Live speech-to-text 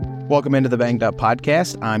Welcome into the Banged Up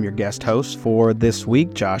Podcast. I'm your guest host for this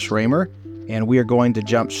week, Josh Raymer, and we are going to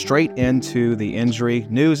jump straight into the injury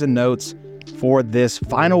news and notes for this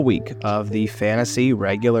final week of the fantasy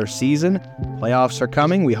regular season. Playoffs are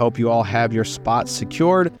coming. We hope you all have your spots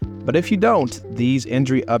secured, but if you don't, these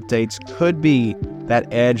injury updates could be that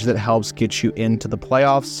edge that helps get you into the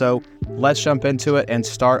playoffs. So let's jump into it and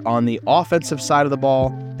start on the offensive side of the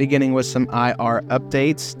ball, beginning with some IR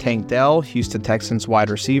updates. Tank Dell, Houston Texans wide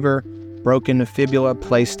receiver, broken fibula,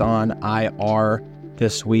 placed on IR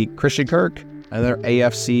this week. Christian Kirk, another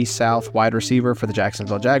AFC South wide receiver for the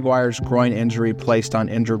Jacksonville Jaguars, groin injury, placed on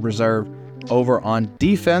injured reserve. Over on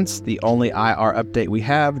defense, the only IR update we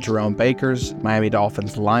have, Jerome Bakers, Miami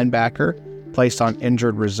Dolphins linebacker, placed on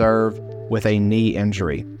injured reserve with a knee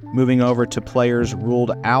injury. Moving over to players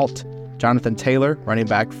ruled out, Jonathan Taylor, running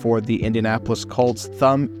back for the Indianapolis Colts,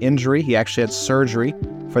 thumb injury. He actually had surgery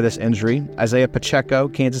for this injury. Isaiah Pacheco,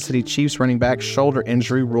 Kansas City Chiefs running back, shoulder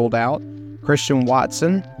injury ruled out. Christian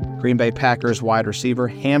Watson, Green Bay Packers wide receiver,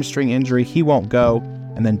 hamstring injury, he won't go.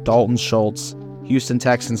 And then Dalton Schultz, Houston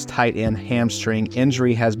Texans tight end, hamstring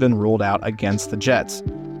injury has been ruled out against the Jets.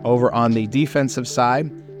 Over on the defensive side,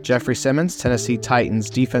 Jeffrey Simmons, Tennessee Titans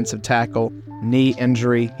defensive tackle, knee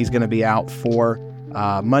injury. He's going to be out for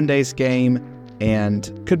Monday's game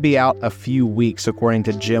and could be out a few weeks, according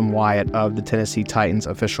to Jim Wyatt of the Tennessee Titans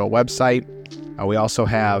official website. We also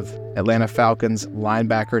have Atlanta Falcons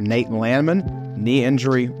linebacker Nathan Landman, knee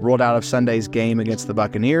injury, ruled out of Sunday's game against the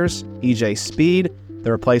Buccaneers. EJ Speed,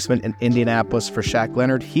 the replacement in Indianapolis for Shaq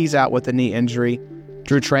Leonard, he's out with a knee injury.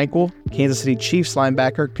 Drew Tranquill, Kansas City Chiefs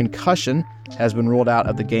linebacker, concussion, has been ruled out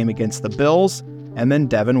of the game against the Bills. And then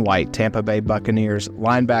Devin White, Tampa Bay Buccaneers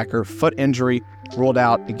linebacker, foot injury, ruled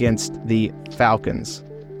out against the Falcons.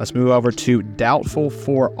 Let's move over to doubtful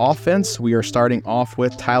for offense. We are starting off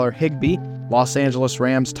with Tyler Higbee, Los Angeles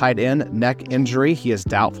Rams tight end, neck injury. He is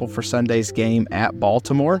doubtful for Sunday's game at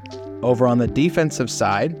Baltimore. Over on the defensive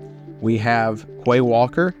side, we have Quay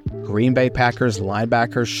Walker, Green Bay Packers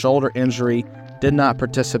linebacker, shoulder injury, did not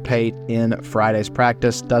participate in Friday's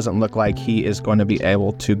practice. Doesn't look like he is going to be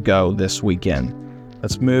able to go this weekend.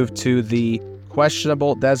 Let's move to the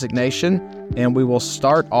questionable designation, and we will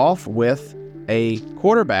start off with a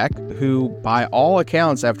quarterback who, by all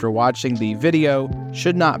accounts, after watching the video,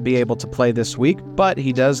 should not be able to play this week, but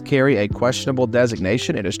he does carry a questionable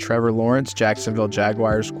designation. It is Trevor Lawrence, Jacksonville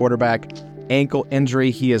Jaguars quarterback, ankle injury.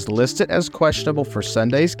 He is listed as questionable for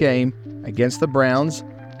Sunday's game against the Browns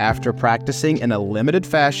after practicing in a limited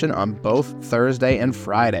fashion on both Thursday and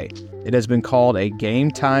Friday. It has been called a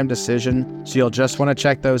game-time decision, so you'll just want to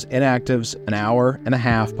check those inactives an hour and a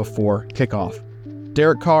half before kickoff.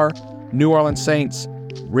 Derek Carr, New Orleans Saints,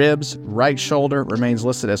 ribs, right shoulder, remains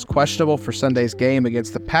listed as questionable for Sunday's game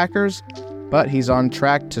against the Packers, but he's on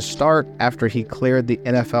track to start after he cleared the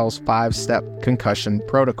NFL's 5-step concussion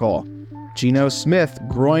protocol. Geno Smith,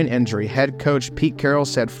 groin injury. Head coach Pete Carroll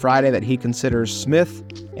said Friday that he considers Smith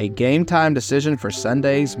a game-time decision for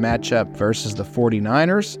Sunday's matchup versus the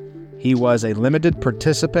 49ers. He was a limited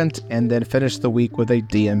participant and then finished the week with a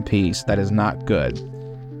DNP, so that is not good.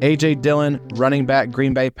 A.J. Dillon, running back,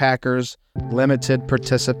 Green Bay Packers, limited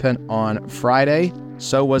participant on Friday.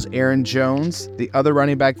 So was Aaron Jones, the other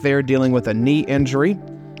running back there, dealing with a knee injury.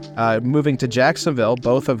 Moving to Jacksonville,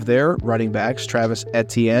 both of their running backs, Travis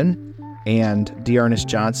Etienne and D'Ernest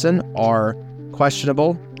Johnson, are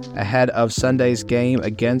questionable ahead of Sunday's game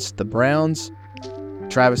against the Browns.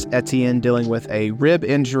 Travis Etienne dealing with a rib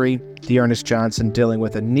injury, D'Ernest Johnson dealing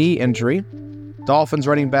with a knee injury. Dolphins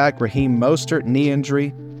running back Raheem Mostert, knee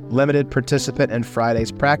injury, limited participant in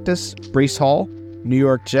Friday's practice. Breece Hall, New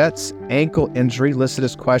York Jets, ankle injury, listed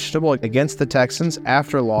as questionable against the Texans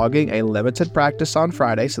after logging a limited practice on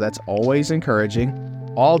Friday, so that's always encouraging.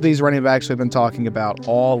 All of these running backs we've been talking about,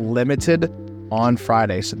 all limited on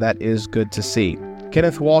Friday, so that is good to see.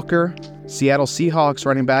 Kenneth Walker, Seattle Seahawks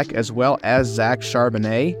running back, as well as Zach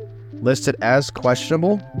Charbonnet, listed as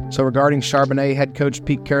questionable. So regarding Charbonnet, head coach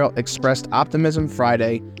Pete Carroll expressed optimism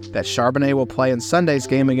Friday that Charbonnet will play in Sunday's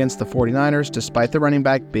game against the 49ers, despite the running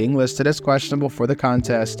back being listed as questionable for the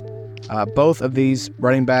contest. Both of these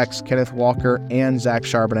running backs, Kenneth Walker and Zach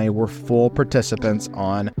Charbonnet, were full participants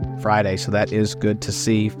on Friday, so that is good to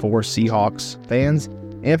see for Seahawks fans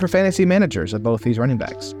and for fantasy managers of both these running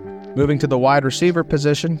backs. Moving to the wide receiver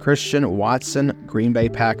position, Christian Watson, Green Bay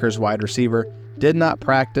Packers wide receiver, did not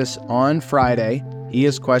practice on Friday. He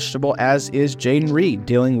is questionable, as is Jaden Reed,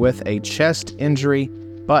 dealing with a chest injury,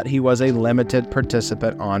 but he was a limited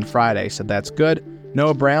participant on Friday, so that's good.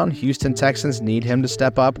 Noah Brown, Houston Texans need him to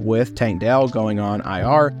step up with Tank Dell going on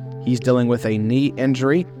IR. He's dealing with a knee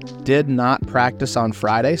injury. Did not practice on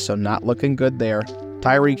Friday, so not looking good there.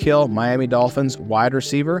 Tyreek Hill, Miami Dolphins wide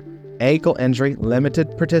receiver, ankle injury,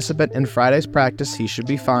 limited participant in Friday's practice. He should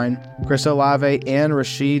be fine. Chris Olave and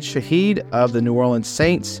Rashid Shaheed of the New Orleans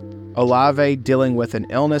Saints. Olave dealing with an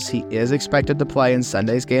illness. He is expected to play in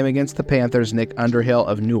Sunday's game against the Panthers. Nick Underhill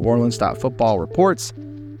of NewOrleans.football reports.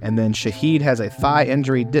 And then Shaheed has a thigh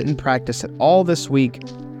injury, didn't practice at all this week,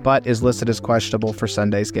 but is listed as questionable for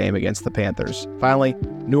Sunday's game against the Panthers. Finally,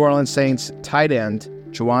 New Orleans Saints tight end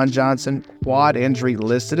Juwan Johnson, quad injury,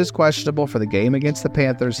 listed as questionable for the game against the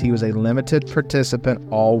Panthers. He was a limited participant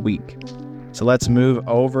all week. So let's move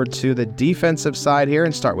over to the defensive side here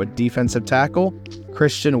and start with defensive tackle.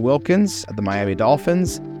 Christian Wilkins of the Miami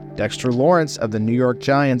Dolphins, Dexter Lawrence of the New York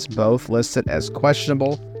Giants, both listed as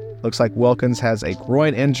questionable. Looks like Wilkins has a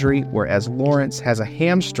groin injury, whereas Lawrence has a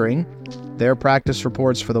hamstring. Their practice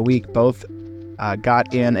reports for the week both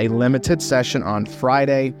got in a limited session on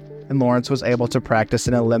Friday, and Lawrence was able to practice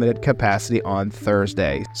in a limited capacity on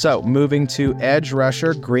Thursday. So moving to edge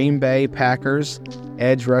rusher, Green Bay Packers,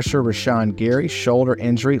 edge rusher Rashawn Gary, shoulder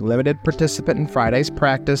injury, limited participant in Friday's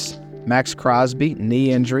practice. Max Crosby,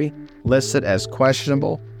 knee injury, listed as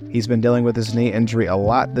questionable. He's been dealing with his knee injury a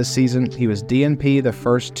lot this season. He was DNP the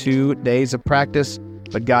first 2 days of practice,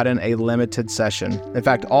 but got in a limited session. In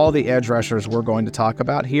fact, all the edge rushers we're going to talk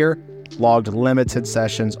about here logged limited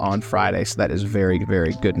sessions on Friday, so that is very,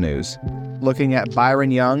 very good news. Looking at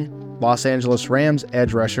Byron Young, Los Angeles Rams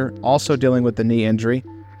edge rusher, also dealing with the knee injury,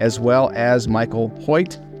 as well as Michael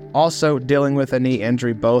Hoyt, also dealing with a knee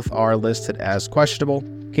injury. Both are listed as questionable.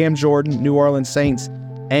 Cam Jordan, New Orleans Saints,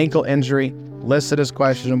 ankle injury, listed as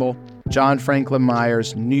questionable. John Franklin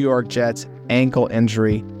Myers, New York Jets, ankle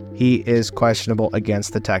injury. He is questionable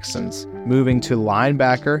against the Texans. Moving to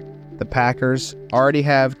linebacker, the Packers already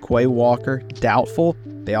have Quay Walker, doubtful.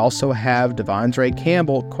 They also have Devondre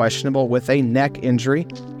Campbell, questionable with a neck injury.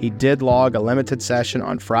 He did log a limited session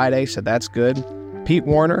on Friday, so that's good. Pete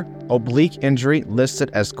Warner, oblique injury, listed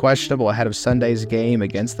as questionable ahead of Sunday's game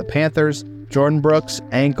against the Panthers. Jordan Brooks,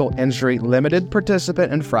 ankle injury, limited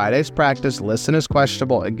participant in Friday's practice, listed as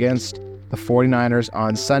questionable against the 49ers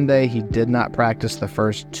on Sunday. He did not practice the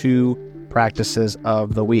first 2 practices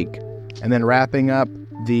of the week. And then wrapping up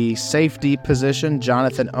the safety position,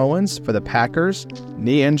 Jonathan Owens for the Packers,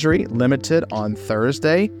 knee injury, limited on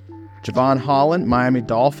Thursday. Javon Holland, Miami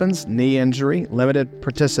Dolphins, knee injury, limited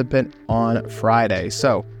participant on Friday.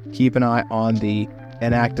 So keep an eye on the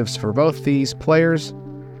inactives for both these players.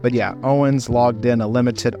 But yeah, Owens logged in a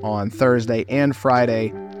limited on Thursday and Friday,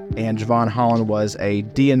 and Javon Holland was a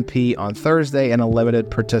DNP on Thursday and a limited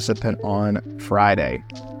participant on Friday.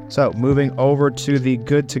 So moving over to the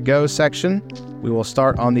good to go section, we will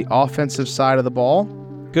start on the offensive side of the ball.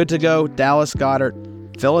 Good to go, Dallas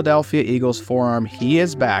Goedert, Philadelphia Eagles forearm. He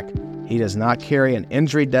is back. He does not carry an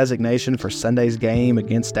injury designation for Sunday's game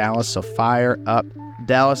against Dallas, so fire up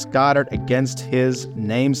Dallas Goedert against his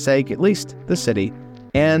namesake, at least the city,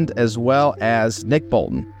 and as well as Nick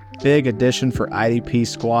Bolton. Big addition for IDP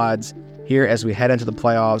squads here as we head into the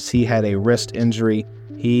playoffs. He had a wrist injury.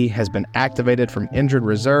 He has been activated from injured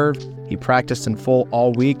reserve. He practiced in full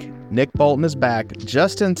all week. Nick Bolton is back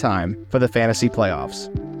just in time for the fantasy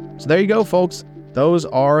playoffs. So there you go, folks. Those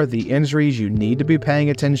are the injuries you need to be paying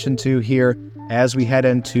attention to here as we head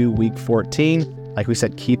into week 14. Like we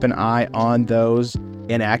said, keep an eye on those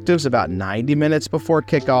inactives about 90 minutes before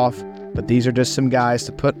kickoff. But these are just some guys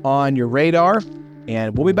to put on your radar.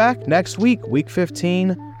 And we'll be back next week, week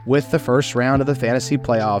 15, with the first round of the fantasy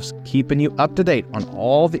playoffs, keeping you up to date on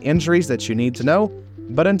all the injuries that you need to know.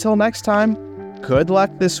 But until next time, good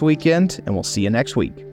luck this weekend, and we'll see you next week.